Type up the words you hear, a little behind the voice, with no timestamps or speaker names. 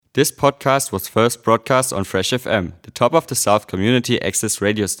This podcast was first broadcast on Fresh FM, the top of the South community access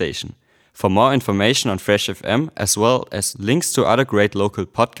radio station. For more information on Fresh FM, as well as links to other great local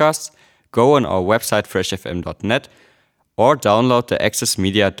podcasts, go on our website freshfm.net or download the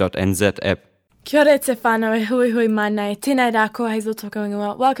accessmedia.nz app. Kia ora te whānau, hui hui mai nei, tēnei rā ko Hazel tōku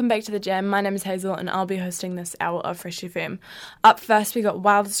ingoa. Welcome back to the Jam. My name is Hazel and I'll be hosting this hour of Fresh FM. Up first we got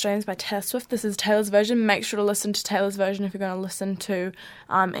Wildest Dreams by Taylor Swift. This is Taylor's version. Make sure to listen to Taylor's version if you're going to listen to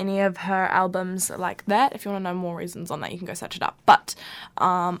any of her albums like that. If you want to know more reasons on that, you can go search it up. But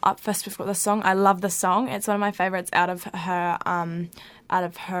up first we've got this song. I love this song. It's one of my favourites out of her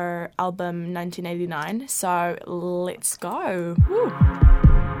album 1989. So let's go. Woo.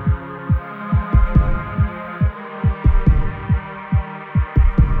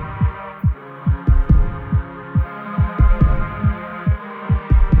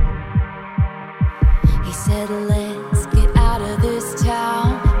 Said let's get out of this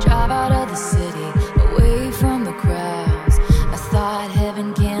town, drive out of the city, away from the crowds. I thought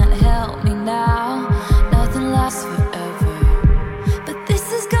heaven can't help me now, nothing lasts forever, but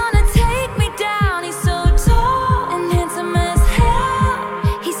this is gonna take me down. He's so tall and handsome as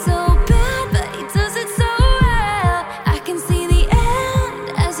hell, he's so bad but he does it so well. I can see the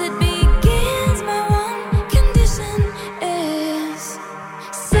end as it begins. My one condition is,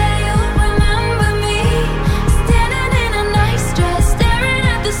 say you'll remember me, standing in a nice dress, staring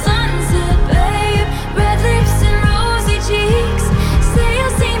at the sunset, babe. Red lips and rosy cheeks. Say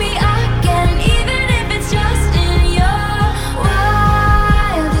you'll see me again, even if it's just in your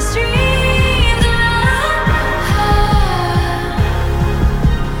wildest dreams.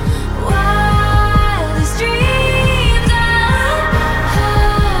 Wildest dreams.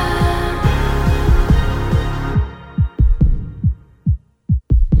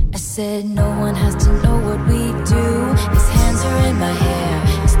 I said no one has to know what we do. His hands are in my hair,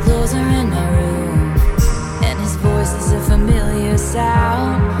 his clothes are in my room, and his voice is a familiar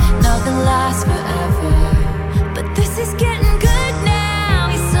sound. Nothing lasts forever, but this is getting good now.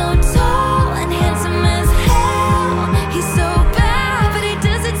 He's so tall and handsome as hell, he's so bad but he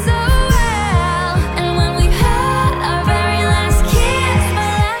does it so well. And when we've had our very last kiss, my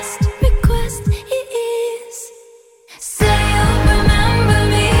last request is, say you'll remember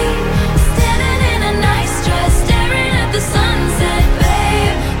me, standing in a nice dress, staring at the sunset,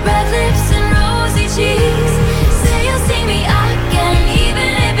 babe. Red lips and rosy cheeks. Say you'll see me again,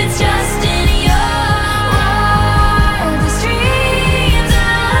 even if it's just in your wildest dreams.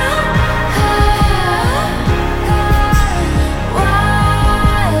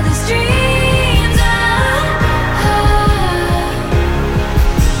 Wildest dreams.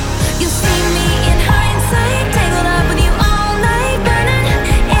 You'll see me in hindsight, tangled up with you all night, burning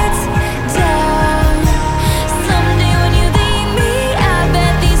it down. Someday when you leave me, I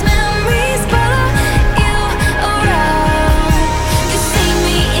bet these memories follow you around. You'll see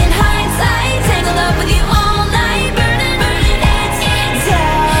me in hindsight, tangled up with you all night, burning it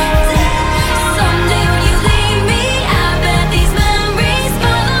down. Someday when you leave me, I bet these memories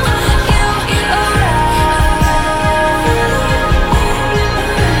follow you around.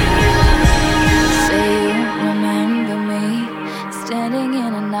 Say you remember me, standing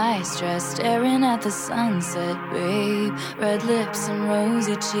in a nice dress, staring at the sunset, babe. Red lips and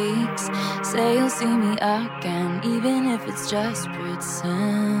rosy cheeks. Say you'll see me again, even if it's just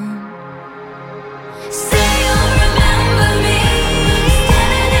pretend. Say you'll remember me,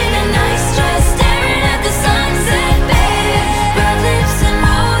 standing in a nice dress, staring at the sunset, babe. Red lips and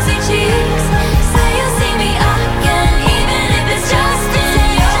rosy cheeks. Say you'll see me again, even if it's just in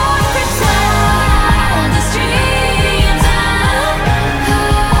your wildest dreams.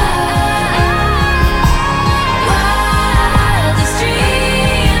 Wildest dreams. Even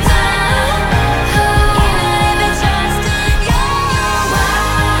if it's just in your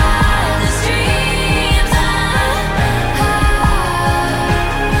wildest dreams.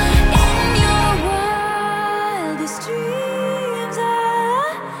 In your wildest dreams.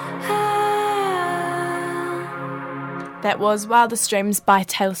 That was Wildest Dreams by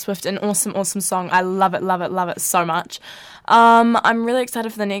Taylor Swift, an awesome, awesome song. I love it, love it, love it so much. I'm really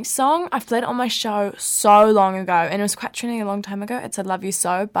excited for the next song. I played it on my show so long ago, and it was quite trending a long time ago. It's I Love You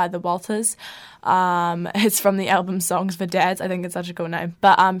So by the Walters. It's from the album Songs for Dads. I think it's such a cool name.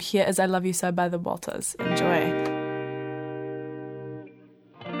 But here is I Love You So by the Walters. Enjoy.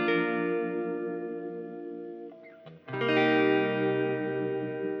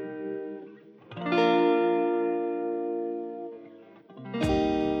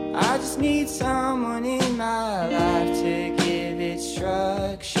 I just need someone in my life to give it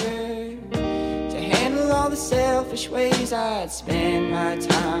structure, to handle all the selfish wish ways I'd spend my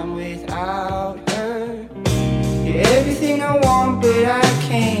time without her. You're everything I want, but I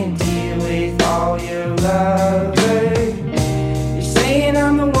can't deal with all your love. You're saying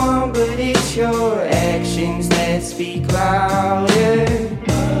I'm the one, but it's your actions that speak louder.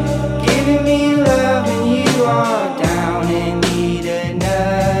 Giving me love and you are down and need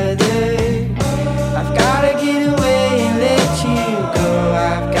another. I've gotta get away and let you go.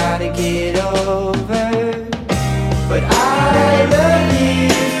 I've gotta get over. But I love you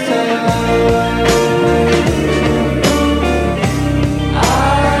so.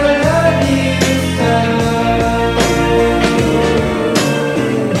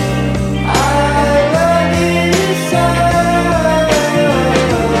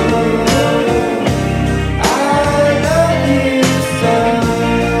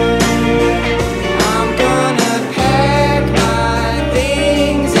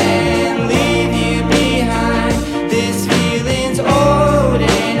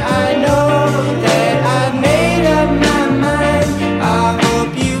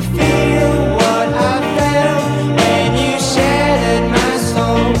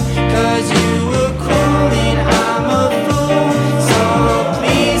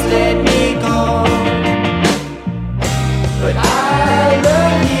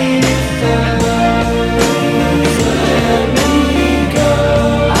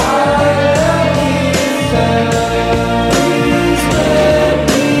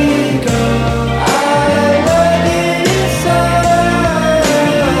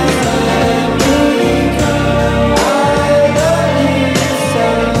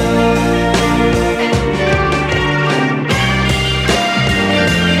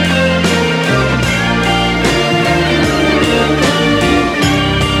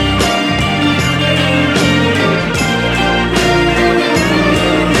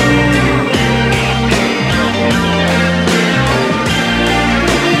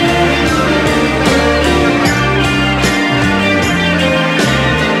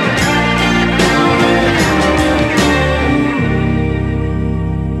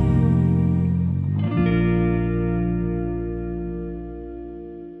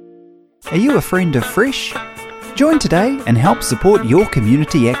 Are you a friend of Fresh? Join today and help support your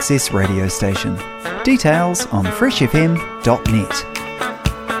community access radio station. Details on freshfm.net.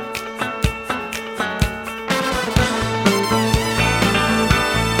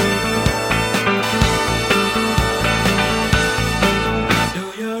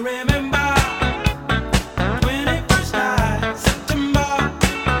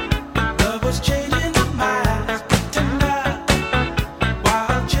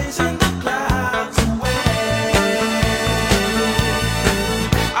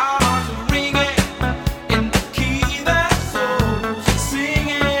 Ringing in the key that soul.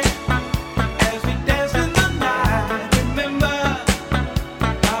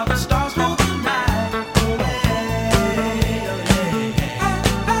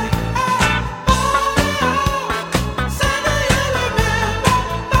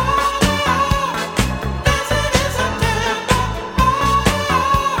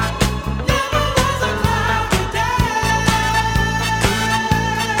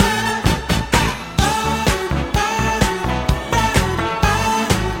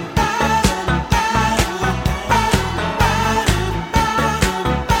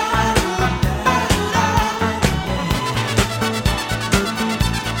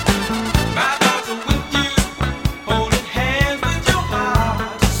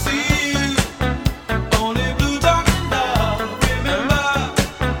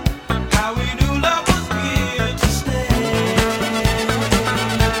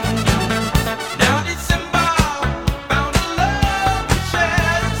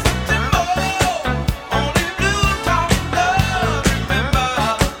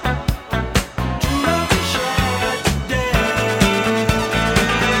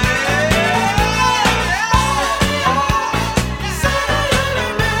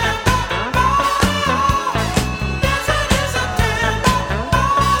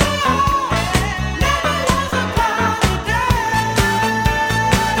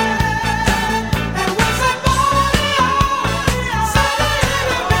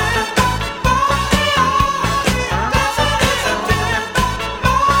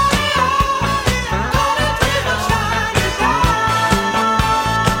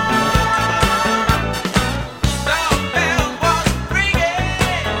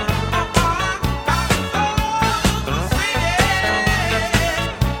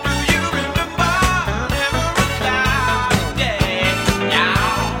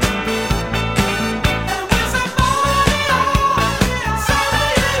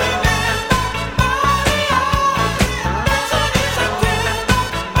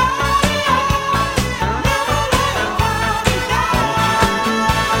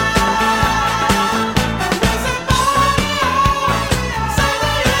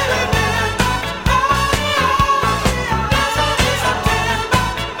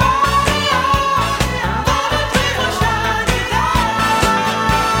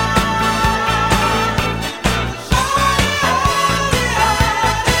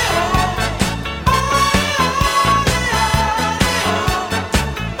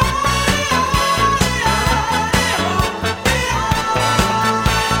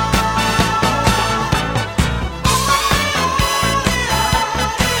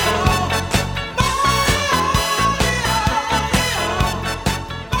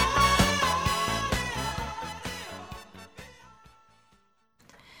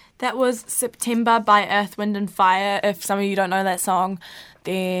 That was September by Earth, Wind and Fire. If some of you don't know that song,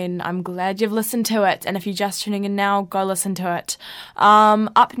 then I'm glad you've listened to it. And if you're just tuning in now, go listen to it.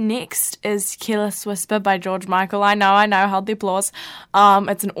 Up next is Careless Whisper by George Michael. I know, hold the applause.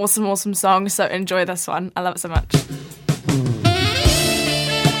 It's an awesome, awesome song, so enjoy this one. I love it so much.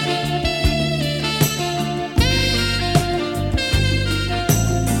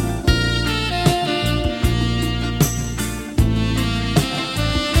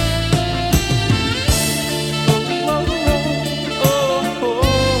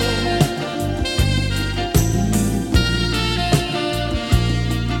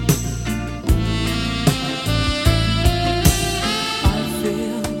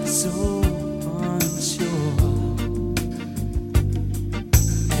 So unsure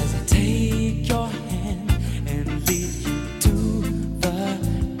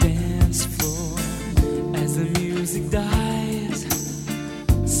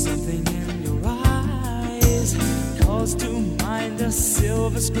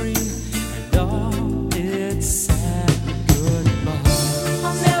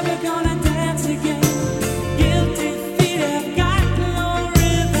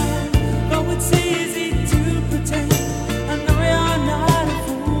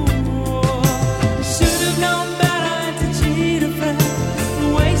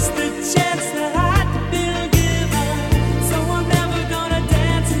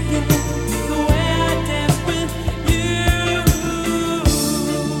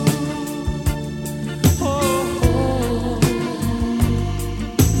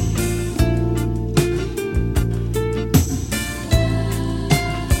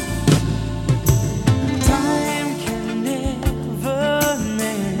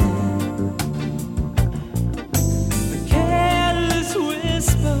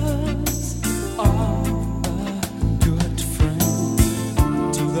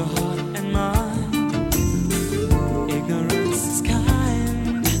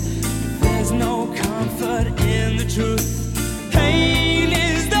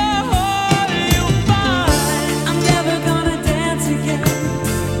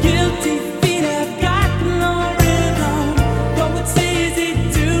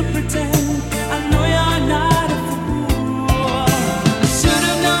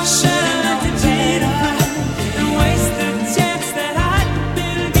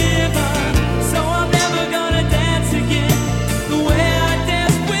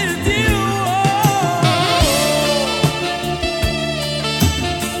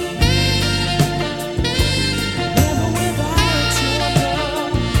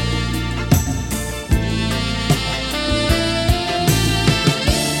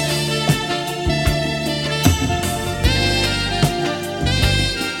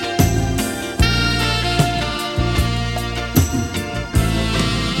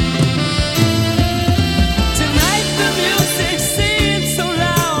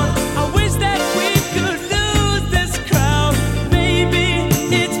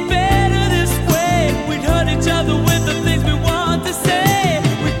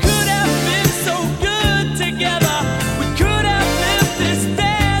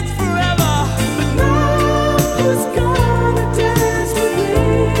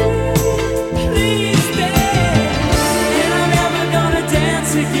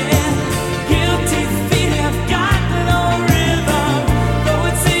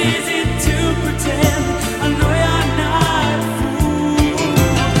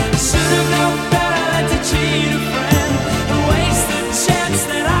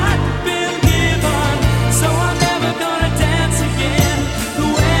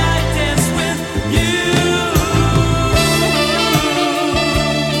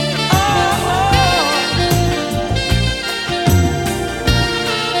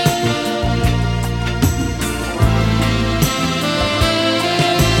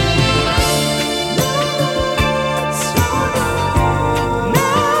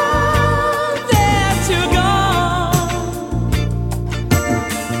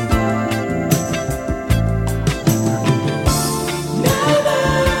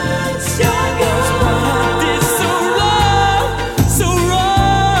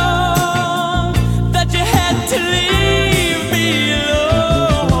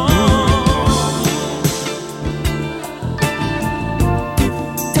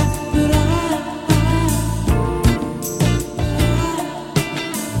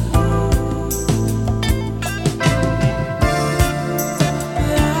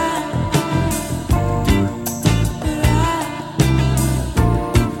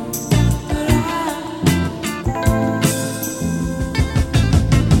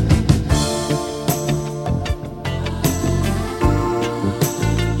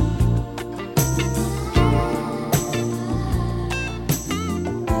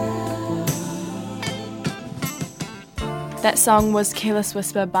That song was Careless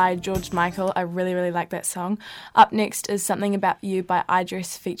Whisper by George Michael. I really, really like that song. Up next is Something About You by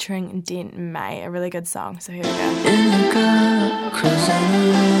Idris featuring Dent May. A really good song, so here we go. In the car, cruising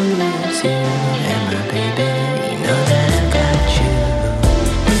around with you and my baby, you know that I've got you.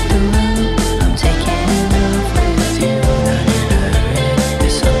 Hit the road, I'm taking off with you. Not in a hurry,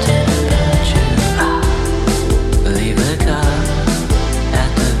 there's something about you. Leave the car at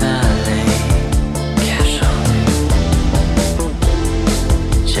the valet, cash on me.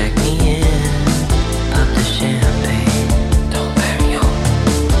 Check me in, pop the champagne, don't bury home.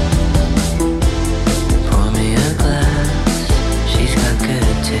 Pour me a glass, she's got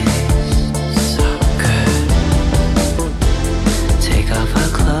good taste, so good. Take off her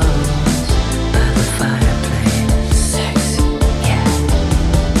clothes by the fireplace, sexy, yeah.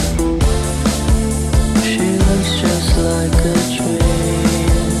 She looks just like a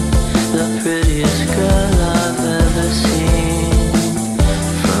dream, the prettiest girl I've ever seen,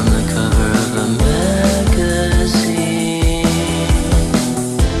 from the cover of a magazine.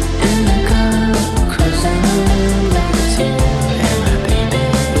 In the car, cruising around with you and my baby,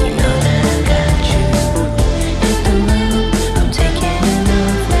 you know that I got you. Hit the road, I'm taking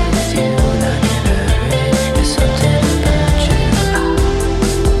off with you. Not in a hurry, there's something about you.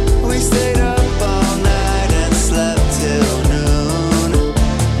 We stayed up all night and slept till noon.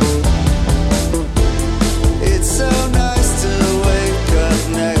 It's so nice to wake up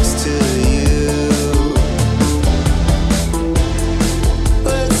next to you.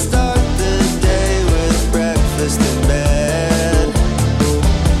 Let's start the day with breakfast in bed.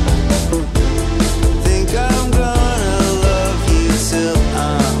 Think I'm gonna love you till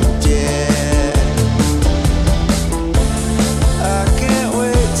I'm dead. I can't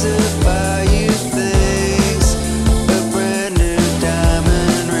wait to buy you things, a brand new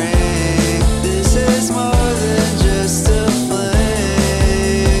diamond ring. This is more than just a fling.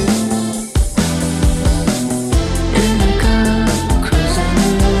 In the car, cruising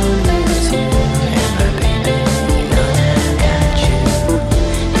around with you and my baby, you know that I got you.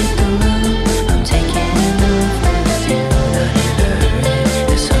 Hit the road, I'm taking off with you. Not in a hurry,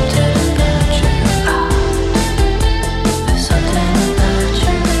 there's something about you. There's something about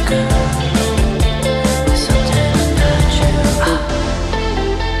you, girl. There's something about you.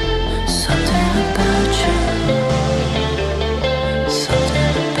 Something about you.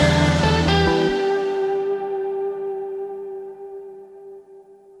 Something about.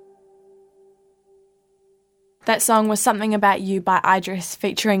 That song was Something About You by Idris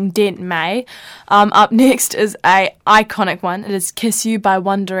featuring Dent May. Up next is a iconic one. It is Kiss You by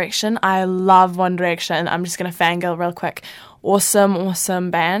One Direction. I love One Direction. I'm just going to fangirl real quick. Awesome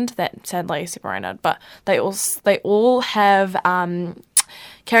band that sadly separated, but they all have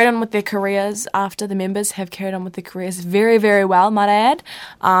carried on with their careers after the members have carried on with their careers very, very well, might I add.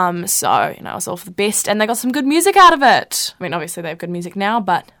 So, you know, it's all for the best, and they got some good music out of it. I mean, obviously they have good music now,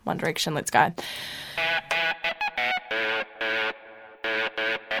 but One Direction, let's go.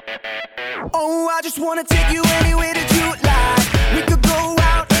 Oh, I just wanna take you anywhere that you like. We could go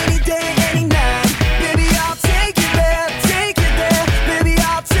out any day, any night. Baby, I'll take you there, take you there. Baby,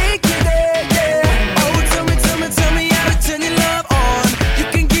 I'll take you there, yeah. Oh, tell me how to turn your love on. You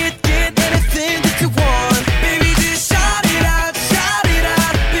can get anything that you want. Baby, just shout it out,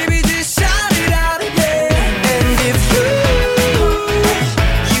 baby, just shout it out, yeah. And if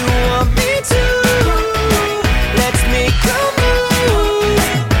you want me to, let's make a move.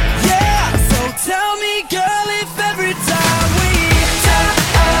 Yeah, so tell me, girl, if everything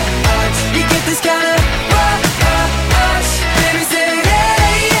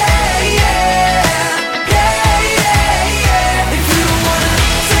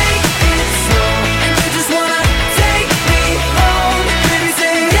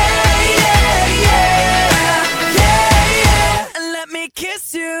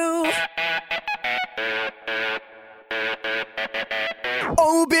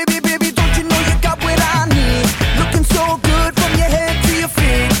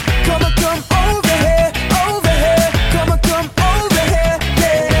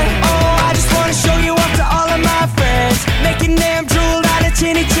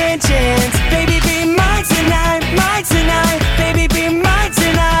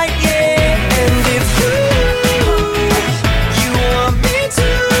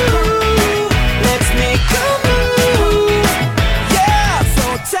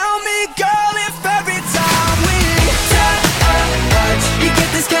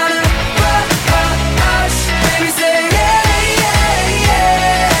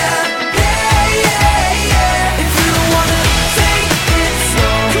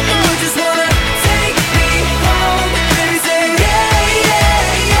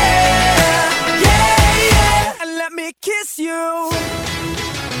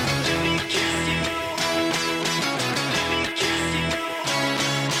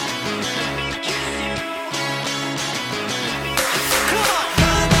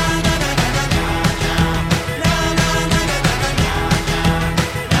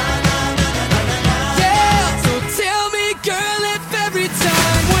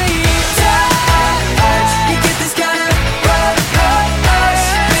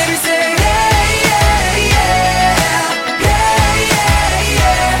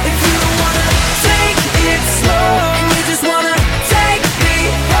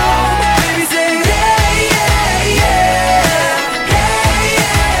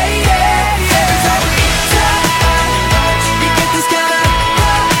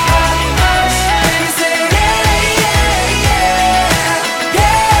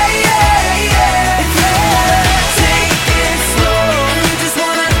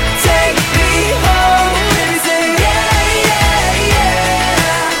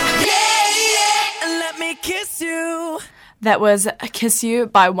That was Kiss You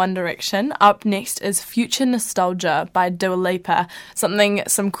by One Direction. Up next is Future Nostalgia by Dua Lipa.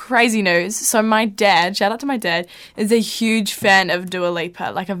 Some crazy news. So my dad, shout out to my dad, is a huge fan of Dua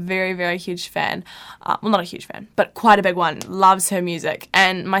Lipa, like a very, very huge fan. Well, not a huge fan, but quite a big one. Loves her music.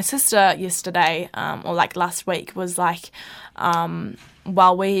 And my sister yesterday, or like last week, was like,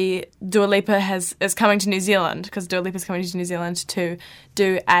 Dua Lipa is coming to New Zealand, because Dua Lipa's coming to New Zealand to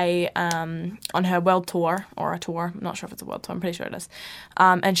do on her world tour, or a tour, I'm not sure if it's a world tour, I'm pretty sure it is,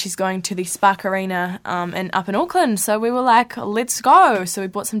 and she's going to the Spark Arena up in Auckland, so we were like, let's go, so we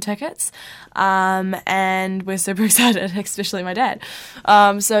bought some tickets, and we're super excited, especially my dad,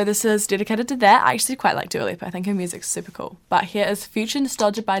 so this is dedicated to that. I actually quite like Dua Lipa, I think her music's super cool, but here is Future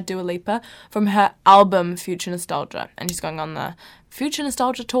Nostalgia by Dua Lipa from her album Future Nostalgia, and she's going on the Future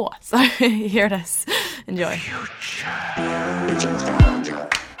Nostalgia tour. So here it is. Enjoy.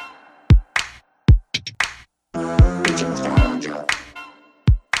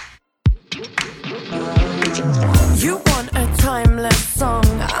 You want a timeless song,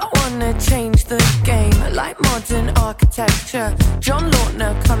 I wanna change the game, like modern architecture, John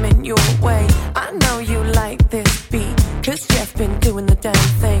Lautner coming your way. I know you like this beat, cause Jeff been doing the damn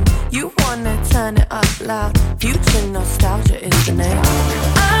thing. You wanna turn it up loud, Future Nostalgia is the name. I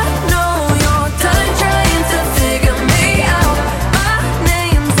know you're done trying to figure me out. My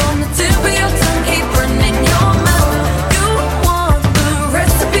name's on the tip of your tongue, keep running your mouth. You want the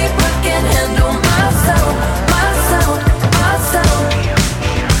recipe but can't handle my sound.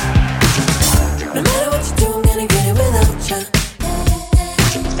 No matter what you do, I'm gonna get it without you.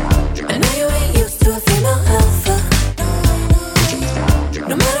 I know you ain't used to a female alpha.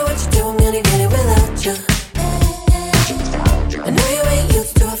 No matter what you do, I'm gonna get it without you. I know you ain't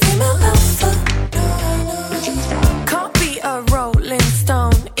used to a female alpha. Can't be a rolling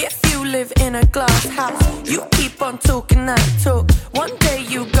stone if you live in a glass house. You keep on talking that talk, one day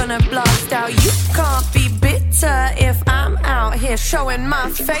you gonna blast out. You can't be bitter if I'm out here showing my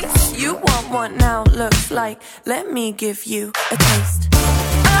face. You want what now looks like, let me give you a taste.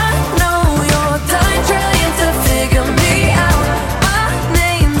 I know you're done trying to figure me out. My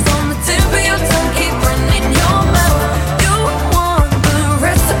name's on the tip of your tongue, keep running your mouth. You want the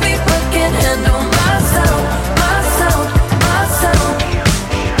recipe but can't handle my sound, my sound, my sound.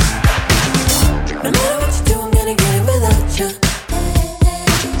 No matter what you do, I'm gonna get it without you.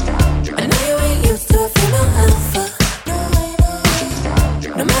 I know you ain't used to a female alpha.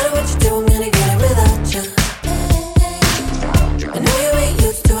 No matter what you do, I'm gonna get it without you. I know you ain't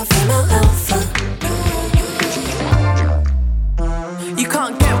used to a female alpha. You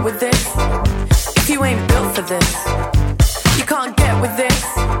can't get with this if you ain't built for this. You can't get with this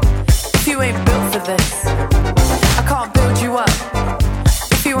if you ain't built for this. I can't build you up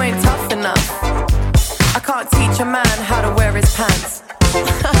if you ain't tough enough. I can't teach a man how to wear his pants.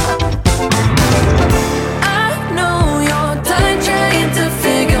 I know you're done trying to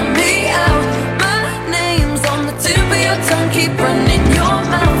figure me out. My name's on the tip of your tongue, keep running your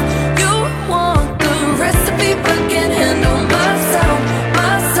mouth. You want the recipe but can't handle my sound,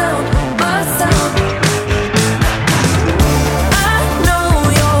 my sound, my sound. I know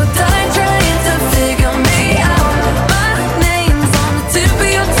you're done trying to figure me out. My name's on the tip of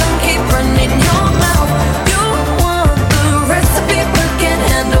your tongue, keep running your mouth. You want the recipe but can't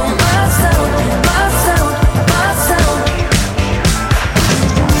handle my sound, my sound, my sound.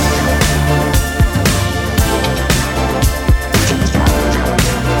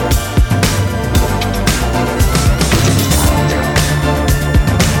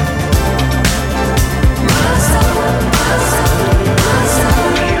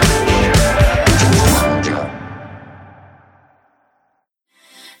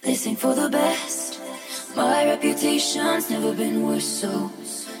 They sing for the best. My reputation's never been worse, so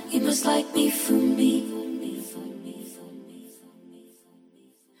you must like me for me.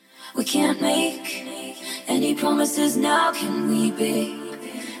 We can't make any promises now, can we, babe?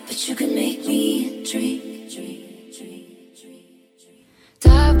 But you can make me dream.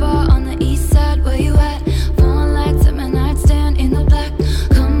 Dive bar on the east side, where you at? Phone lights at my nightstand in the black.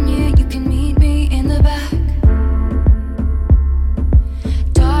 Come here, you can meet me in the back.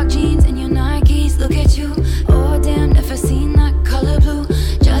 Dark jeans and your Nikes, look at you. Oh damn, never seen that color blue.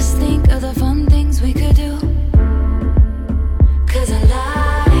 Just think of the fun things we could do. Cause I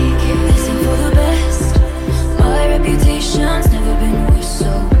like it. Listen for the best. My reputation's never been worse,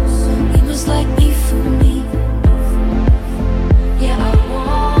 so you must like me for me. Yeah, I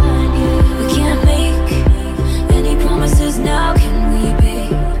want you. We can't make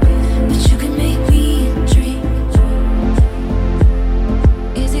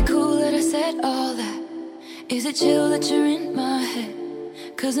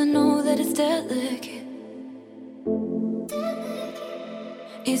 'cause I know that it's delicate.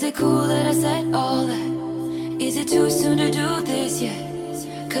 Is it cool that I said all that? Is it too soon to do this yet?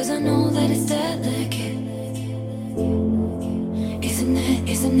 'Cause I know that it's delicate. Isn't it,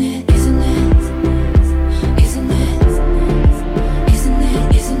 isn't it, isn't it? Isn't it? Isn't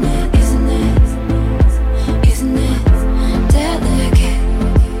it, isn't it, isn't it? Isn't it delicate?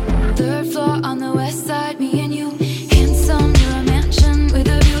 Third floor on the west side, me and you. Handsome, you're a mansion with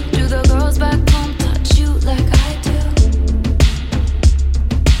a view. Do the girls back home touch you like I do?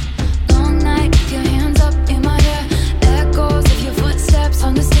 Long night, your hands up in my hair. Echoes of your footsteps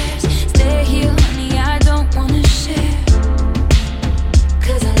on the stairs. Stay here, honey, I don't wanna share.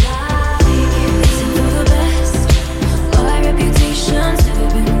 'Cause I like it. Isn't for the best. My reputation's never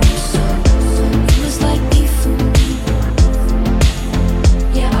been worse, so you must like me for me.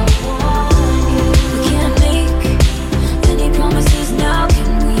 Yeah, I want you. We can't make any promises now,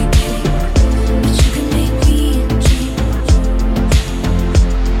 can we, babe? But you can make me dream.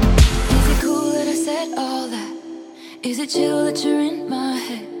 Is it cool that I said all that? Is it chill that you're in my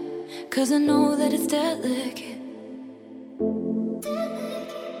head? 'Cause I know that it's delicate.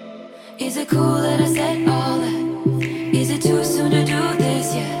 Is it cool that I said all that? Is it too soon to do this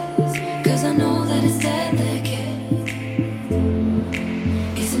yet? 'Cause I know that it's delicate.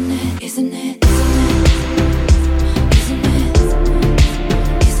 Isn't it, isn't it, isn't it? Isn't it?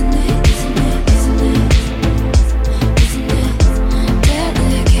 Isn't it, isn't it, isn't it? Isn't it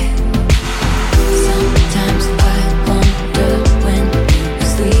delicate? Sometimes I wonder when you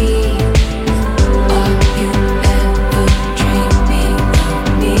sleep, are you ever dreaming of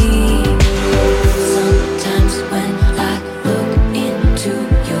me? Sometimes when I look into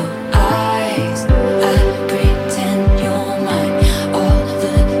your eyes, I pretend you're mine all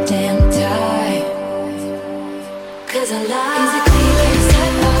the damn time. 'Cause I like. Is it clear that you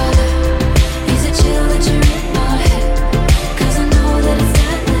said all that? Is it chill that you're in my head? 'Cause I know that it's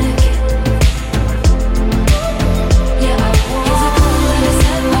delicate. Yeah, I want. Is it cool that I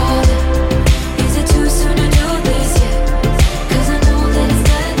said all that? Is it too soon to do this yet? 'Cause I know that it's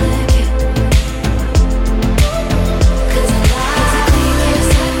delicate. 'Cause I like. Is it clear that I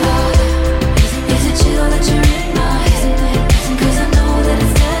said all that? Is it chill that you're in my head? 'Cause I know that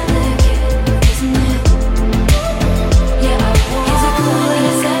it's delicate. Isn't it? Yeah, I want. Is it cool that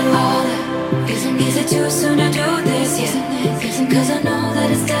I said all that? Is it too soon to do this yet? 'Cause I know that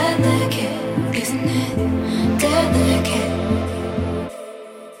it's delicate. Isn't it delicate?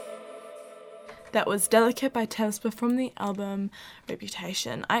 That was Delicate by Taylor Swift from the album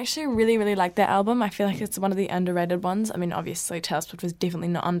Reputation. I actually really, really like that album. I feel like it's one of the underrated ones. I mean, obviously Taylor Swift was definitely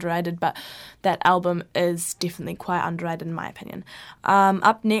not underrated, but that album is definitely quite underrated in my opinion.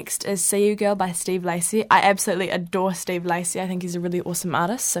 Up next is See You Girl by Steve Lacy. I absolutely adore Steve Lacy. I think he's a really awesome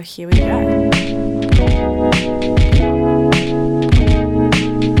artist, so here we go.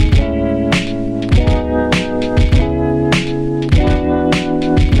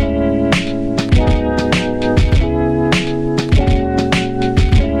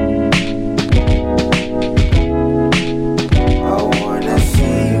 I wanna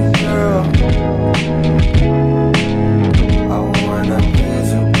see you, girl. I wanna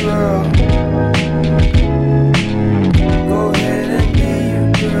please you, girl. Go ahead and be you,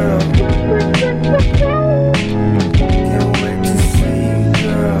 girl. Can't wait to see you,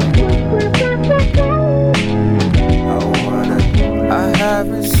 girl. I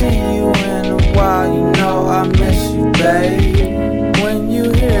haven't seen you in a while, you know I miss you, babe. When you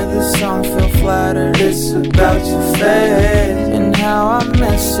hear this song, feel flattered, it's about your face and how I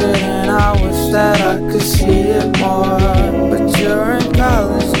miss it, and I wish that I could see it more. But you're in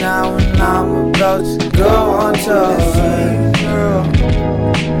college now, and I'm about to go on tour. Girl,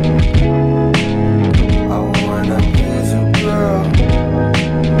 I wanna please you, girl.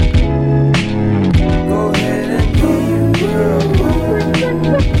 Go ahead and be you, girl.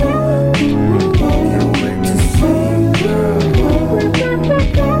 Can't wait to see you, girl.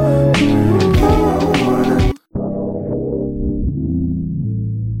 I wanna.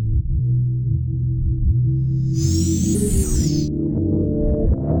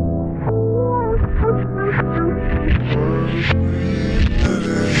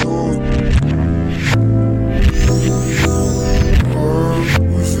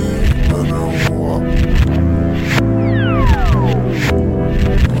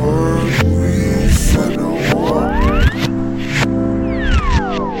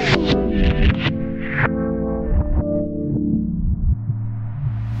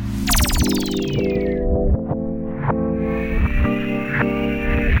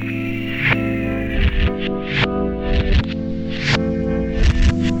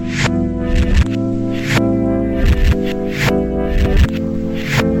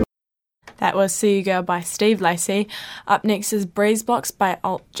 That was See You Girl by Steve Lacey. Up next is Breeze Blocks by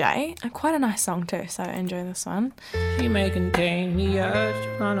Alt J. Quite a nice song too, so enjoy this one. She may contain the urge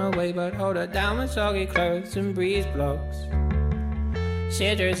to run away, but hold her down with soggy clothes and breeze blocks.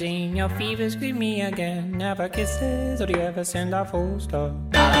 Citrazine, your fever scream me again. Never kisses, or do you ever send a full stop?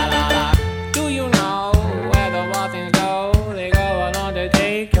 La la la la. Do you know where the wild things go? They go on to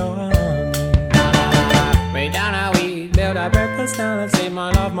take your honey. La la la la. Way down how we build our breakfast down and say my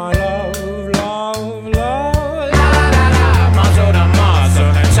love, love, love. La la la la. Muscle to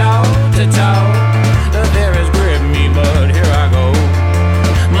muscle and toe to toe. The fear has gripped me, but here I go.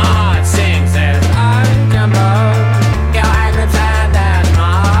 My heart sings as I jump up. Your angry time, that's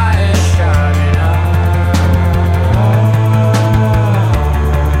my heart is shutting up.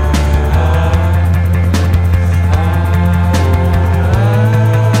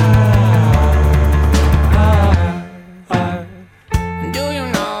 Do you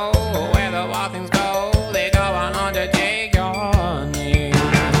know where the wild things go? They go on to take your honey.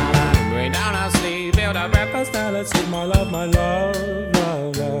 Bring down our sleep, build our breakfast, now let's eat my love, love,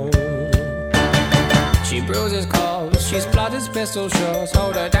 love. She bruises calls, she splutters pistol shots.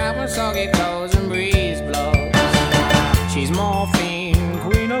 Hold her down with soggy clothes and breeze blows. She's morphine,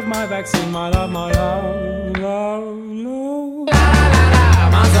 queen of my vaccine, my love, love, love. La la la la,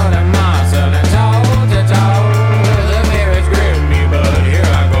 muscle to muscle and toe to toe. The fear has gripped me, but here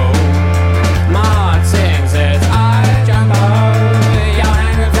I go. My heart sings as I jump up. Your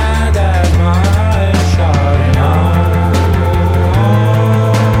anger tied as my heart is shutting up.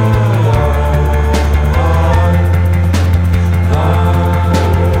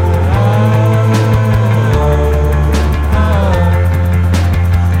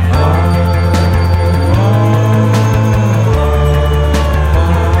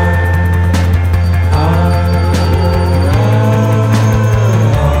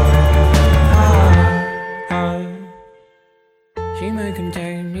 She may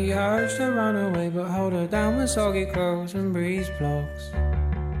contain the urge to run away, but hold her down with soggy clothes and breeze blocks.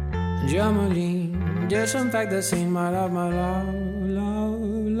 Germaline, disinfect the scene, my love, love,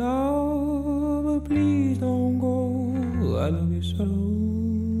 love. But please don't go, I love you so,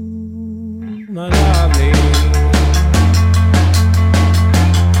 my lovely.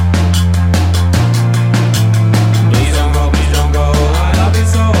 Please don't go, I love you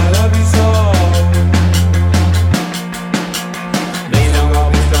so, I love you so. Please don't go,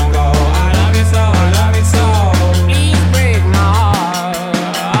 I love you so, I love you so. Please break my heart.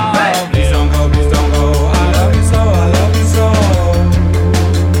 Hey. Please don't go, I love you so, I love you so.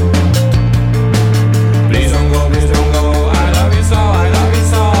 Please don't go, I love you so, I love you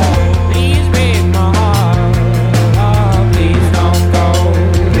so. Please break my heart. Please don't go.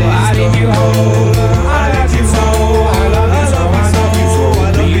 I need you hold. I love you so, I love you so, I love you so,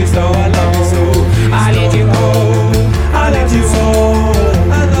 I love you so, I love you so. I need you hold. I love you so,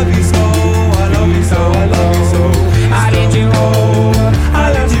 I love you so, I love you so, I love you so. I need you hold.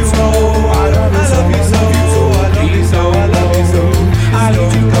 I love you so, I love you so, I love you so, I love you so, I love you so. I need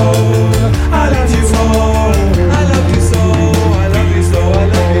you hold. I love you so, I love you so, I love you so, I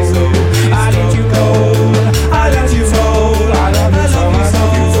love you so. I need you hold. I love you so, I love you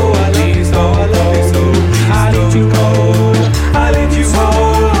so, I love you so, I love you so, I love you so. I need you hold. I let you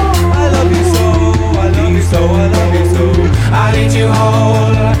hold. I love you so, I love you so, I love you so. I need you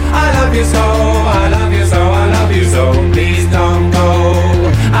hold. I love you so, I love you so, I love you so. Please don't go.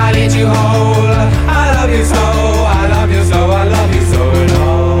 I need you hold. I love you so, I love you so, I love you so.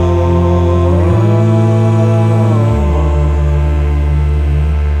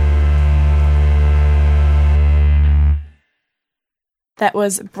 That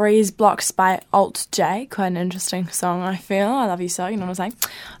was Breeze Blocks by Alt J. Quite an interesting song, I feel. I love you so, you know what I'm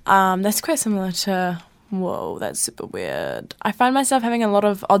saying? That's quite similar to... Whoa, that's super weird. I find myself having a lot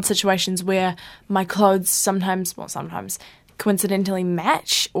of odd situations where my clothes sometimes coincidentally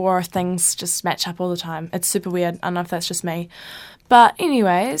match, or things just match up all the time. It's super weird. I don't know if that's just me. But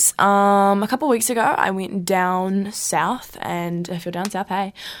anyways, a couple of weeks ago, I went down south, and if you're down south,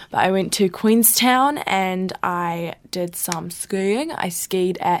 hey. But I went to Queenstown, and I did some skiing. I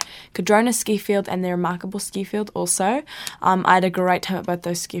skied at Cadrona Ski Field and the Remarkable Ski Field also. I had a great time at both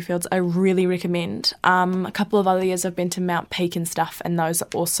those ski fields. I really recommend. A couple of other years I've been to Mount Peak and stuff, and those are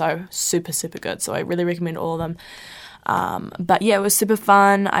also super, super good. So I really recommend all of them. But yeah, it was super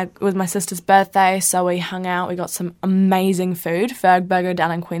fun. It was my sister's birthday, so we hung out. We got some amazing food. Ferg Burger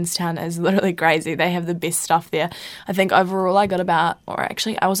down in Queenstown is literally crazy. They have the best stuff there. I think overall I got about, or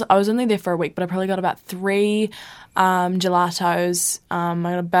actually I was only there for a week, but I probably got about 3 gelatos. I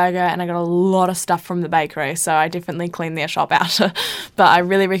got a burger, and I got a lot of stuff from the bakery, so I definitely cleaned their shop out. But I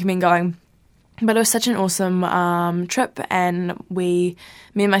really recommend going. But it was such an awesome trip, and me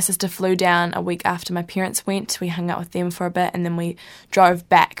and my sister flew down a week after my parents went. We hung out with them for a bit, and then we drove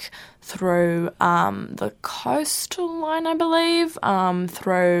back through the coastline, I believe, and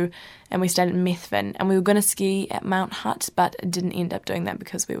we stayed in Methven, and we were going to ski at Mount Hutt, but didn't end up doing that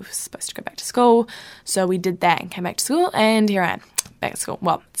because we were supposed to go back to school. So we did that and came back to school, and here I am, back at school.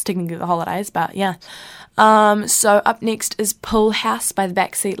 Well, it's technically the holidays, but yeah. So up next is Pool House by the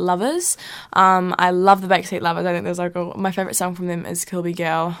Backseat Lovers. I love the Backseat Lovers. I think there's my favourite song from them is Kilby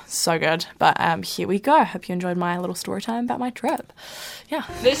Girl. So good. But here we go. Hope you enjoyed my little story time about my trip. Yeah.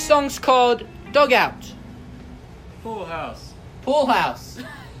 This song's called Dog Out. Pool house. Pool House.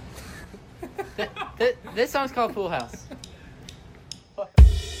 This song's called Pool House.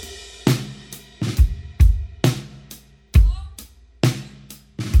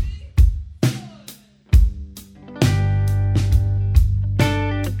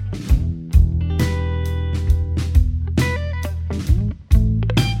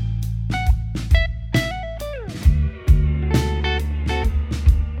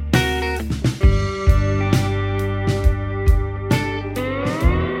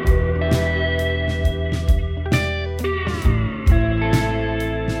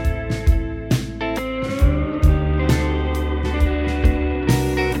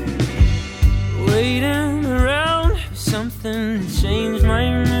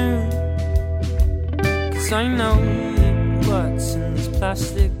 I know that what's in these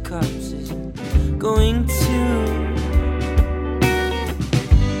plastic cups isn't going to.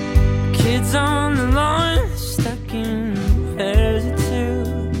 Kids on the lawn stuck in pairs of two.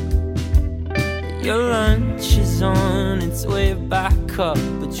 Your lunch is on its way back up,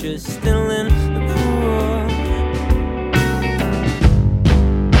 but you're still in the pool.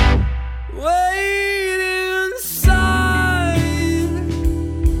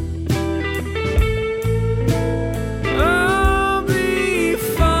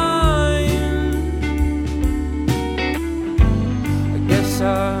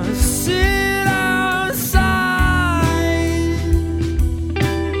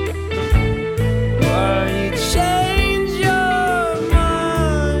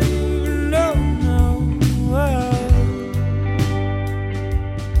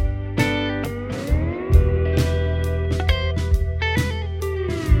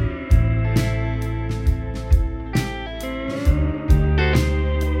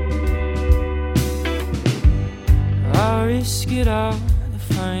 Get out to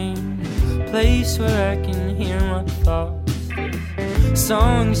find a place where I can hear my thoughts. The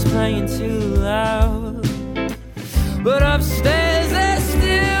song's playing too loud, but upstairs they're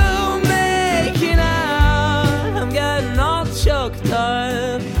still making out. I'm getting all choked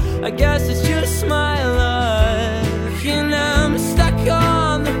up. I guess it's just my luck, and I'm stuck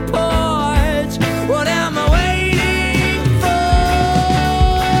on the porch. What am I waiting for?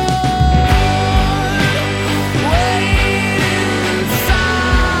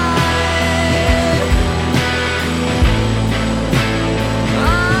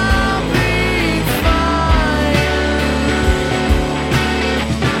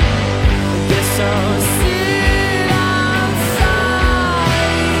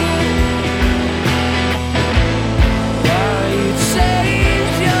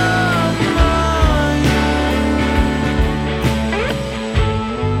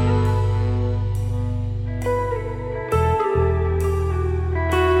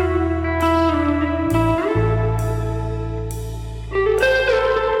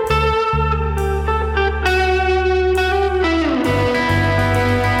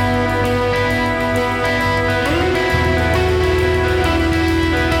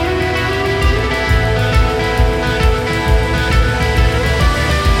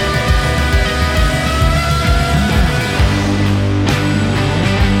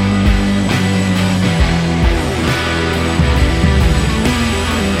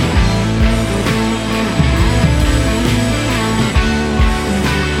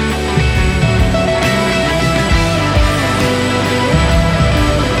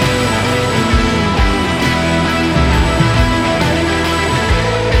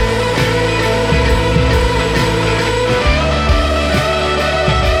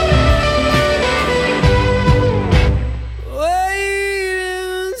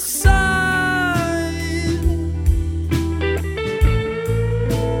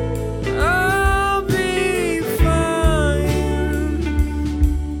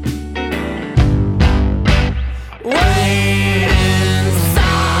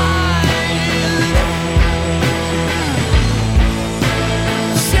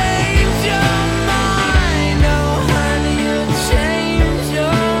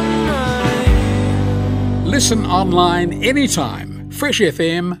 Listen online anytime.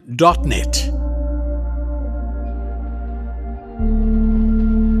 freshfm.net.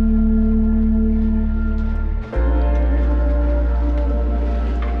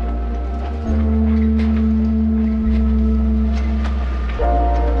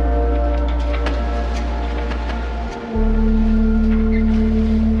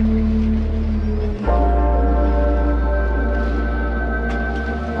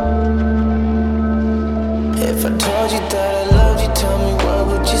 If I told you that I loved you, tell me what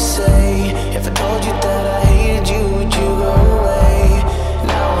would you say? If I told you that I hated you, would you go away?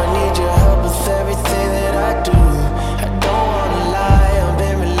 Now I need your help with everything that I do. I don't wanna lie, I've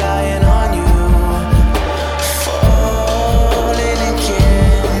been relying on you. Falling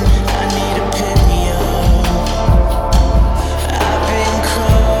again, I need a pick me up. I've been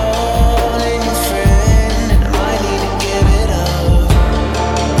calling your friend, and I might need to give it up.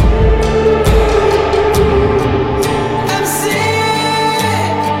 I'm sick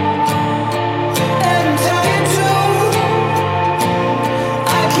and tired too.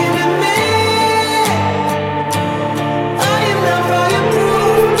 I can admit I am not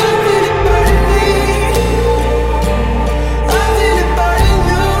fireproof. I feel it burning me. I feel it burning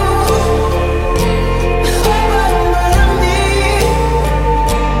you. I hope I don't burn me.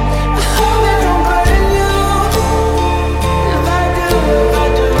 I hope I don't burn you. If I do,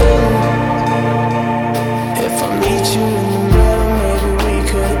 if I meet you in the middle, maybe we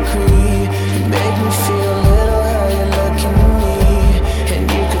could agree. You make me feel a little how you're looking at me. And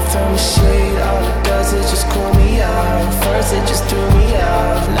you could throw me shade, all it does is just cool me out. First it just threw me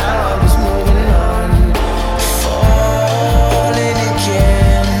off, now I'm just moving on. Falling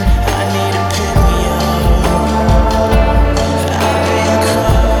again, I need to pick me up. I've been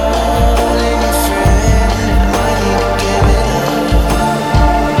calling your friend, and I might need to give it up.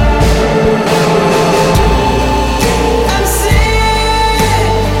 I'm sick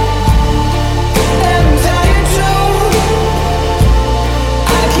and tired too.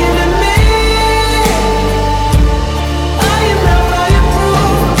 I can admit I am not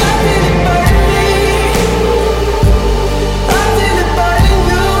fireproof. I feel it burning me. I feel it burning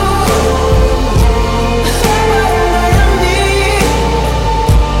you. I hope I don't burn me.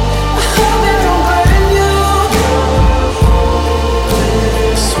 I hope I don't burn you.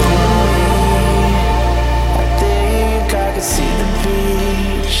 Sweet. I think I could see the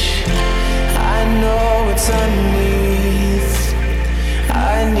beach. I know it's underneath. I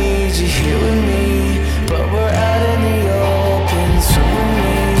need you here with me, but we're out in the open. Swim with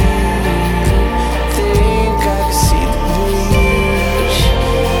me. Think I could see the beach.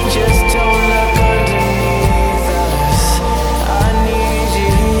 Just don't look underneath us. I need you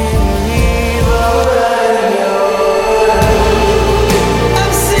here with me, but we're out in the open.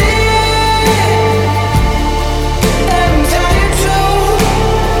 I'm sick and tired too.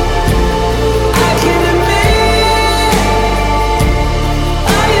 I can admit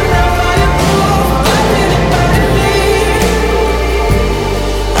I am not fireproof. I feel it burning me.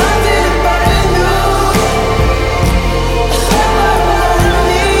 I feel it burning you. I hope I don't burn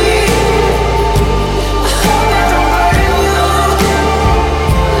me. I hope I don't burn you.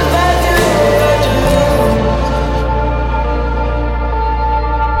 If I do.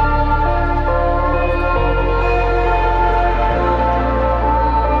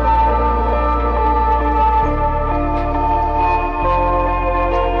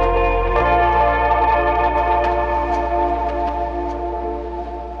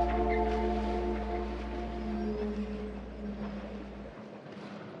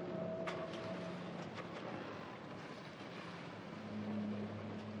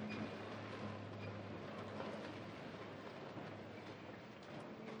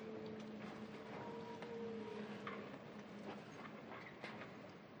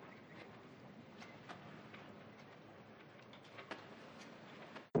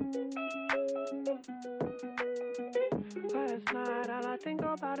 Last night, all I think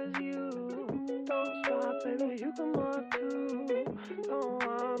about is you. Don't stop, baby, you come up too. Don't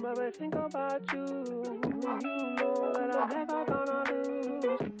want, baby, think about you. You know that I'm never gonna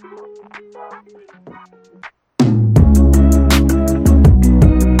lose.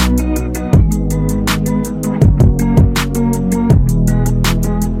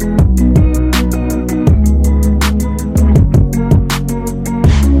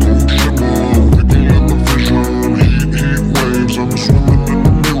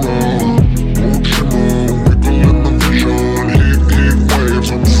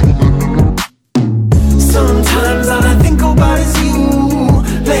 Sometimes all I think about is you.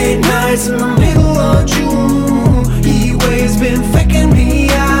 Late nights in the middle of June.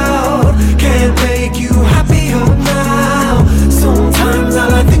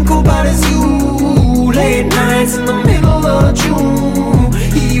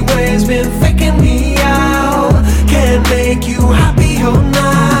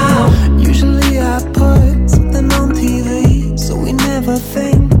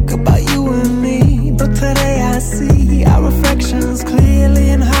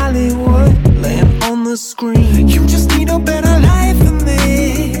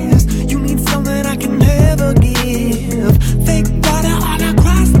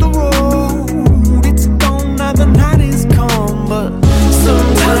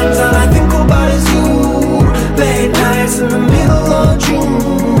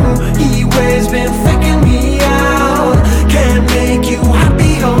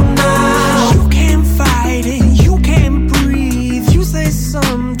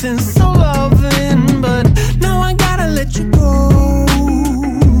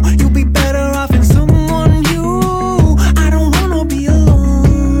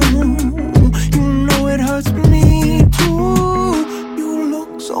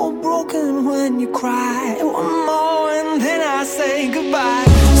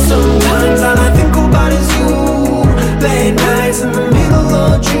 about is you. Late nights in the middle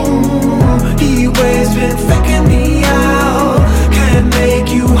of June. He always been faking me out. Can't make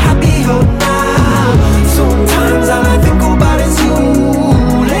you happier now. Sometimes all I think about is you.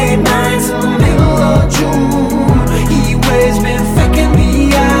 Late nights in the middle of June. He always been faking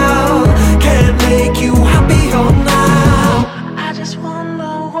me out. Can't make you happier now. I just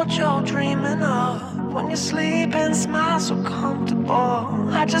wonder what you're dreaming of when you sleep and smile so comfortable.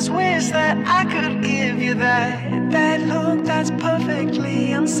 I just wish that I could give you that look that's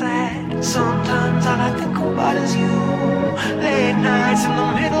perfectly unsaid. Sometimes all I think about is you. Late nights in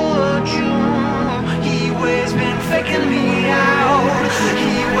the middle of June. He always been faking me out.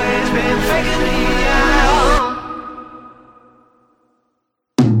 He always been faking me out.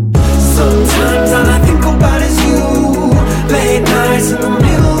 Sometimes all I think about is you. Late nights in the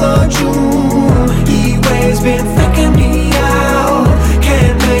middle of June. He always been faking me out.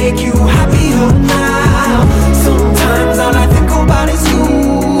 Can't make you happier now. Sometimes all I think about is you.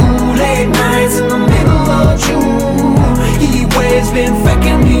 Late nights in the middle of June. He always been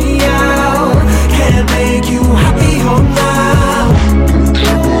faking me out. Can't make you happier now.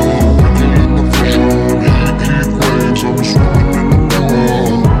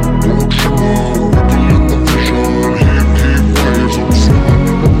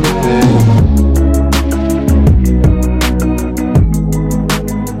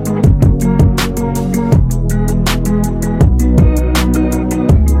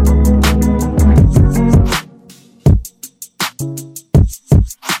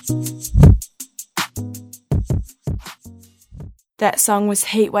 That song was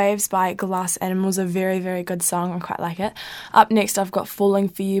Heat Waves by Glass Animals, a very, very good song. I quite like it. Up next, I've got Falling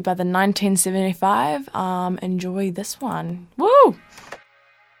For You by the 1975. Enjoy this one. Woo!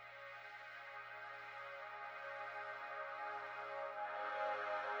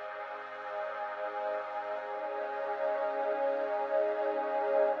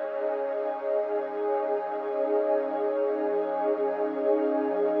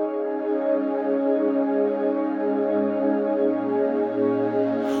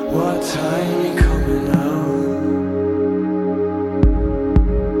 What time you coming out?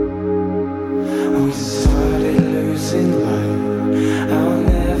 We started losing light. I'll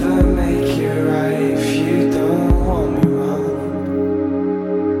never make it right if you don't want me round.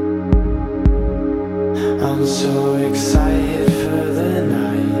 I'm so excited for the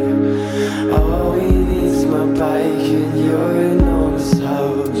night. All we need is my bike and your enormous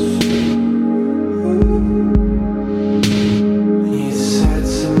house.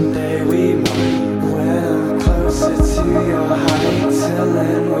 Your height till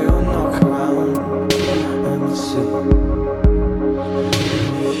then we'll knock around and see.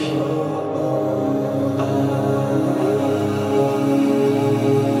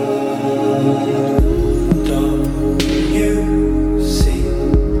 Don't you see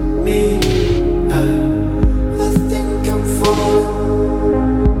me? I think I'm falling.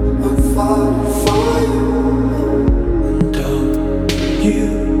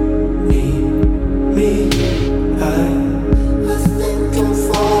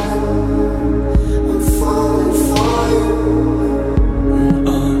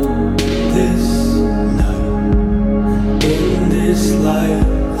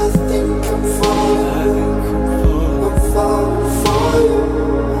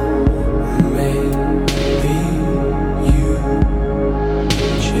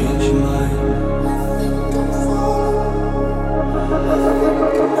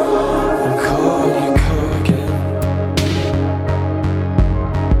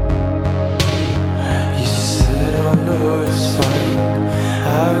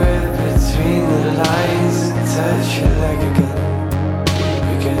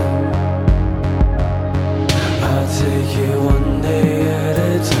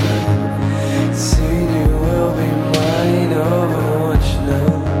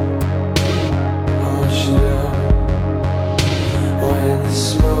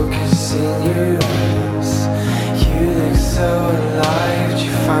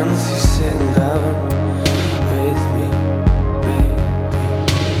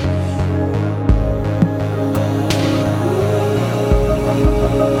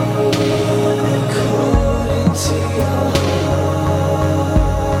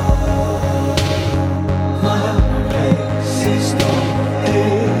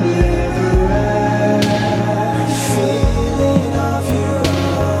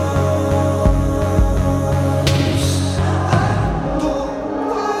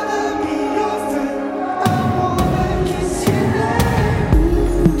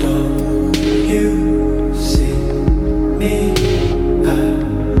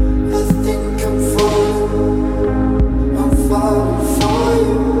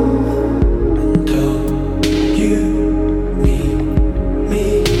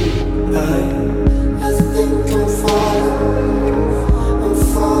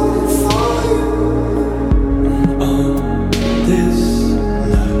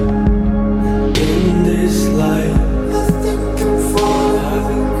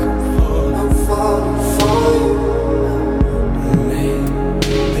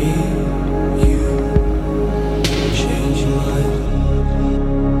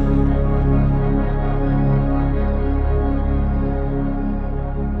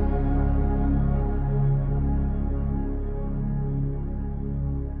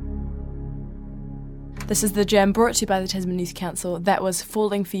 This is The Jam, brought to you by the Tasman Youth Council. That was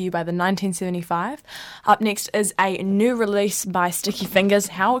Falling For You by the 1975. Up next is a new release by Sticky Fingers.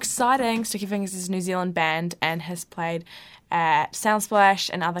 How exciting! Sticky Fingers is a New Zealand band and has played at Soundsplash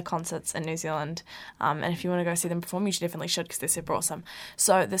and other concerts in New Zealand. And if you want to go see them perform, you definitely should, because they're super awesome.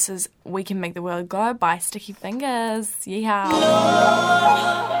 So this is We Can Make the World Go by Sticky Fingers. Yeehaw!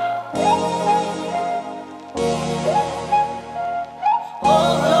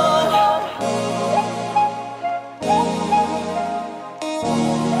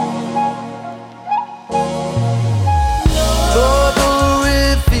 Although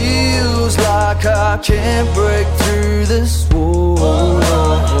it feels like I can't break through this wall,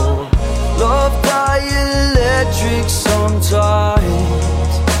 love dielectric sometimes.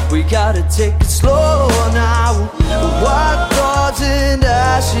 We gotta take it slow now. White clouds and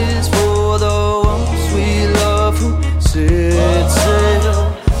ashes for the ones we love who set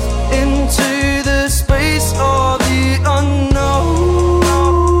sail into the space of the unknown.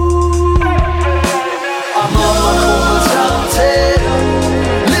 I'm on my comatante,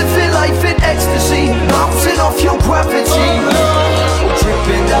 living life in ecstasy, bouncing off your gravity,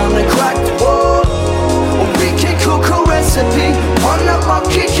 dripping down the cracked wall. We can cook a recipe, run up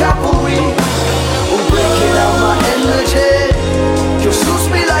monkey cavalry, breaking out my energy. You suits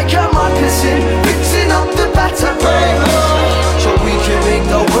me like a moccasin, fixing up the batter brain, so we can make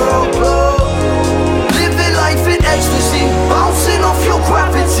the world blow. Living life in ecstasy, bouncing off your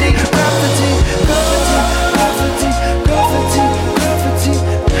gravity, gravity, gravity, gravity, gravity, gravity.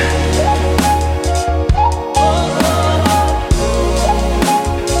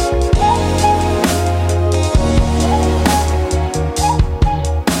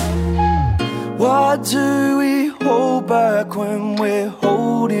 Why do we hold back when we're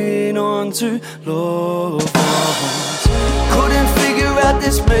holding on to loved ones? Couldn't figure out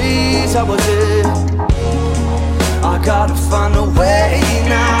this maze I was in. I gotta find a way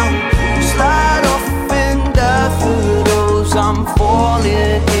now. Slide off in daffodils, I'm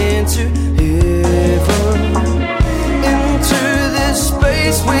falling into heaven, into this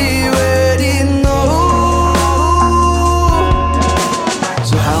space we already know.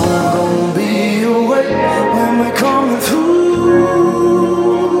 So how I'm gonna be awake when we're coming through?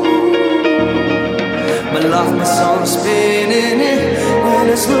 My life, my song spinning it when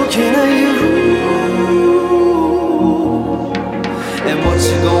it's looking at you. And what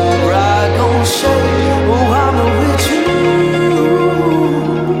you gon' ride, gon' show, oh I'm with you.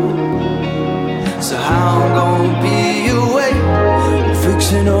 So how I'm gonna be awake,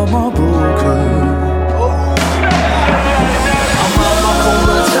 fixing up my broken.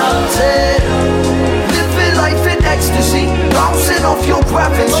 Living life in ecstasy, bouncing off your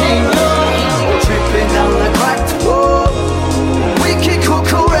gravity, tripping down the cracked wall. We can cook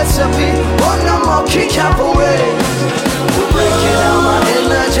a recipe, run a monkey cavalry, breaking out my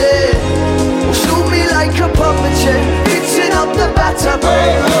energy. Shoot me like a puppet, fixing up the batter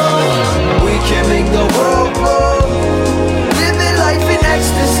brain. We can make the world blow. Living life in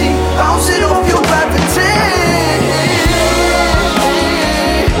ecstasy, bouncing off your gravity.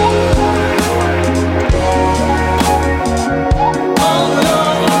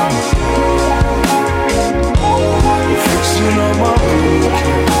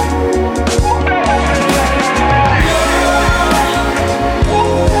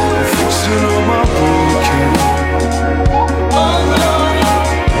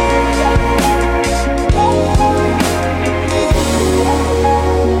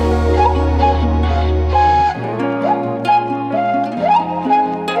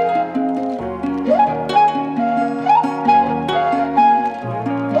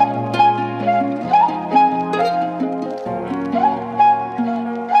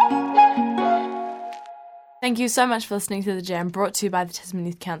 Thank you so much for listening to The Jam, brought to you by the Tasman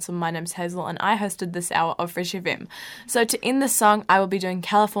Youth Council. My name's Hazel and I hosted this hour of Fresh FM. So to end this song, I will be doing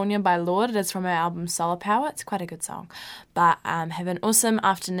California by Lord. It is from our album Solar Power. It's quite a good song. But have an awesome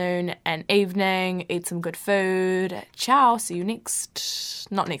afternoon and evening. Eat some good food. Ciao. See you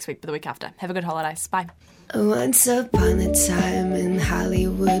not next week, but the week after. Have a good holidays. Bye. Once upon a time in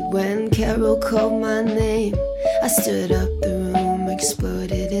Hollywood, when Carol called my name, I stood up, the room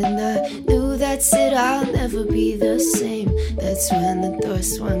exploded, and I knew that's it, I'll never be the same. That's when the door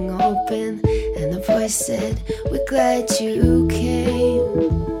swung open and the voice said, we're glad you came.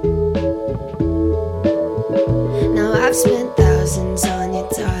 Now I've spent thousands on you,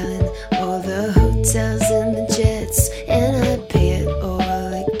 darling, all the hotels and the jets, and I'd pay it all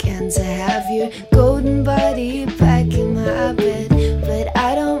again to have your golden body back in my bed. But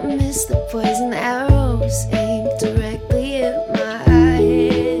I don't miss the poison arrows aimed directly at my head.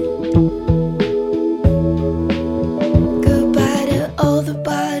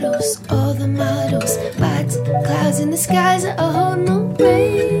 skies that hold no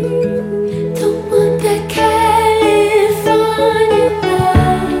rain. Don't want that California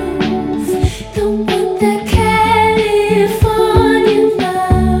love. Don't want that California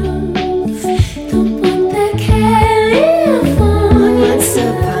love. Don't want that California. Once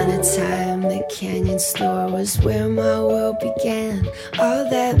upon a time, the Canyon store was where my world began. All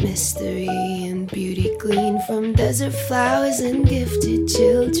that mystery and beauty gleaned from desert flowers and gifted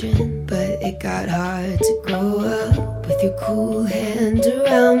children. But it got hard to grow up with your cool hand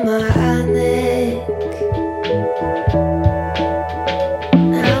around my neck.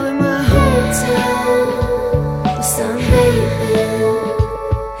 Now in my hometown, the sun bathing,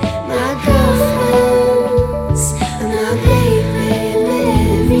 my girlfriends and my baby. But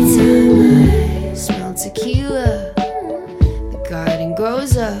every time I smell tequila, the garden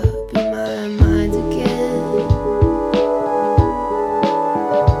grows up in my mind again.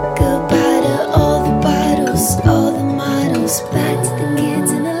 Goodbye to all the bottles, all the models. Back to the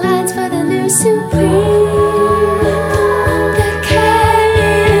kids in the lines for the new Supreme. That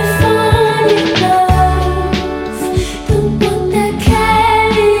California love. Don't want that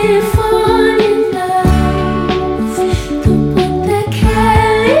California love. Don't want that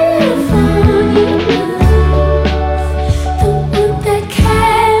California love. Don't want that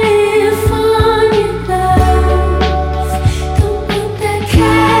California love. Don't want that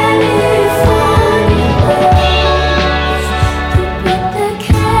California love. Don't want that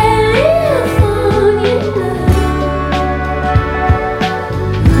California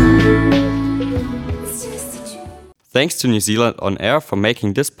love. It's just a dream. Thanks to New Zealand On Air for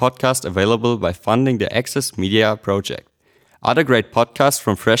making this podcast available by funding the Access Media project. Other great podcasts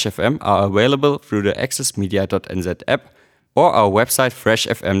from Fresh FM are available through the accessmedia.nz app or our website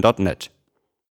freshfm.net.